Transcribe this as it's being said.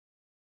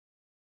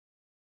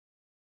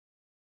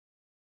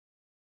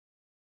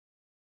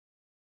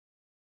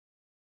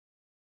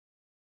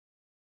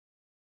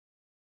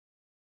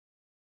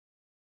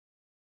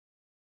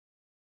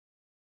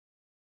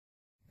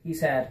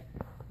he's had,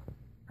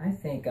 I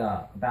think,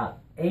 about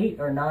 8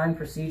 or 9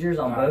 procedures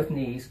on both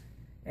knees.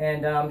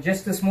 And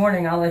just this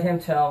morning, I'll let him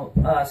tell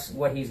us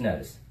what he's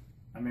noticed.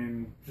 I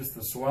mean, just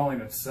the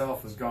swelling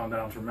itself has gone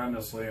down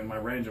tremendously, and my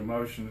range of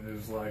motion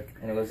is like...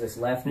 And it was this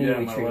left knee yeah,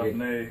 we my treated. left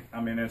knee.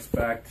 I mean, it's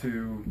back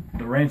to...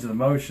 The range of the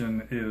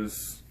motion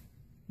is,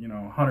 you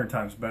know, 100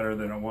 times better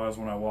than it was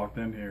when I walked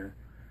in here,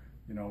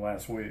 you know,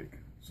 last week.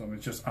 So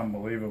it's just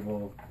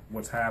unbelievable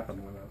what's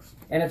happened with us.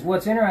 And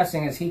what's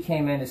interesting is he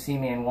came in to see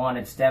me and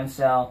wanted stem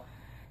cell,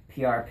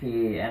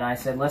 PRP, and I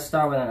said, let's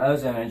start with an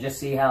ozone and just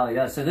see how he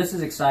does. So this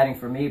is exciting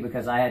for me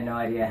because I had no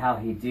idea how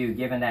he'd do,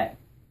 given that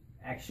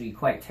actually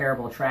quite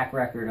terrible track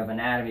record of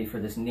anatomy for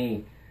this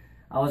knee.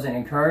 I wasn't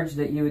encouraged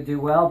that you would do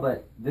well,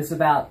 but this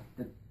about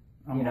the,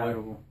 you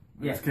know,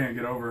 I just can't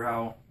get over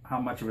how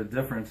much of a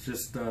difference.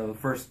 Just the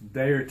first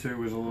day or two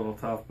was a little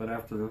tough, but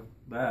after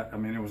that, I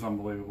mean, it was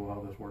unbelievable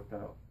how this worked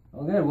out.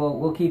 Well, good.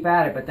 We'll keep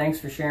at it, but thanks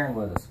for sharing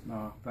with us.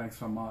 No, thanks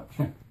so much.